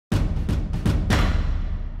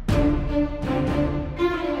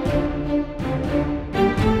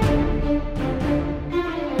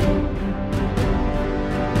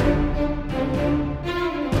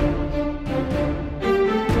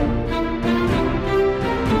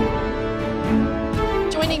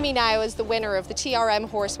me now as the winner of the TRM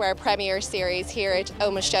Horseware Premier Series here at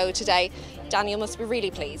Omagh Show today. Daniel must be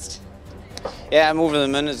really pleased. Yeah, I'm over the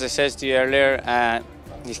moon, as I said to you earlier.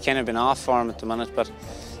 He's kind of been off form at the minute, but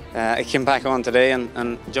I came back on today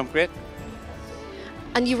and jumped great.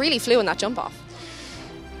 And you really flew in that jump off.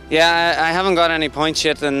 Yeah, I haven't got any points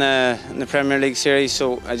yet in the Premier League series,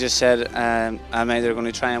 so I just said I'm either going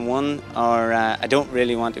to try and win, or I don't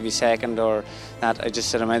really want to be second, or that. I just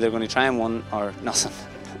said I'm either going to try and win or nothing.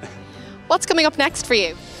 What's coming up next for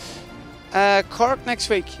you? Cork next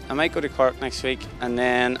week. I might go to Cork next week, and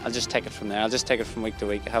then I'll just take it from there. I'll just take it from week to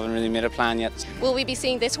week. I haven't really made a plan yet. Will we be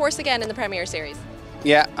seeing this horse again in the Premier Series?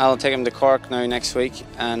 Yeah, I'll take him to Cork now next week,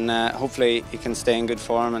 and hopefully he can stay in good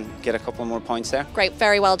form and get a couple more points there. Great,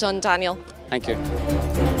 very well done, Daniel. Thank you.